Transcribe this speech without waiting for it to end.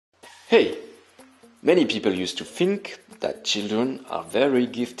Hey, many people used to think that children are very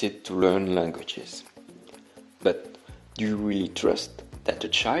gifted to learn languages. But do you really trust that a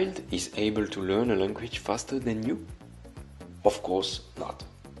child is able to learn a language faster than you? Of course not.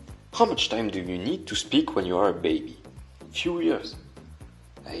 How much time do you need to speak when you are a baby? Few years.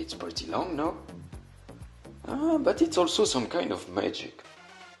 It's pretty long, no? But it's also some kind of magic.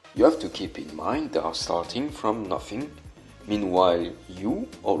 You have to keep in mind they are starting from nothing. Meanwhile, you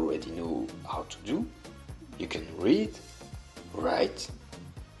already know how to do. You can read, write,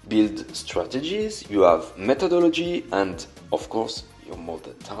 build strategies, you have methodology, and of course, your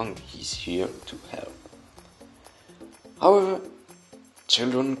mother tongue is here to help. However,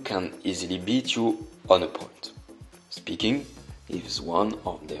 children can easily beat you on a point. Speaking is one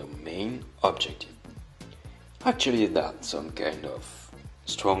of their main objectives. Actually, that's some kind of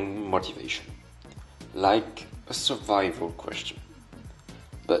strong motivation, like a survival question.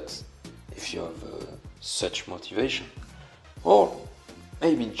 But if you have such motivation, or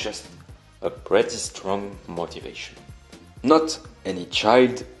maybe just a pretty strong motivation, not any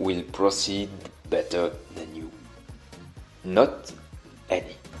child will proceed better than you. Not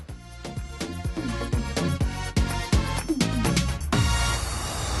any.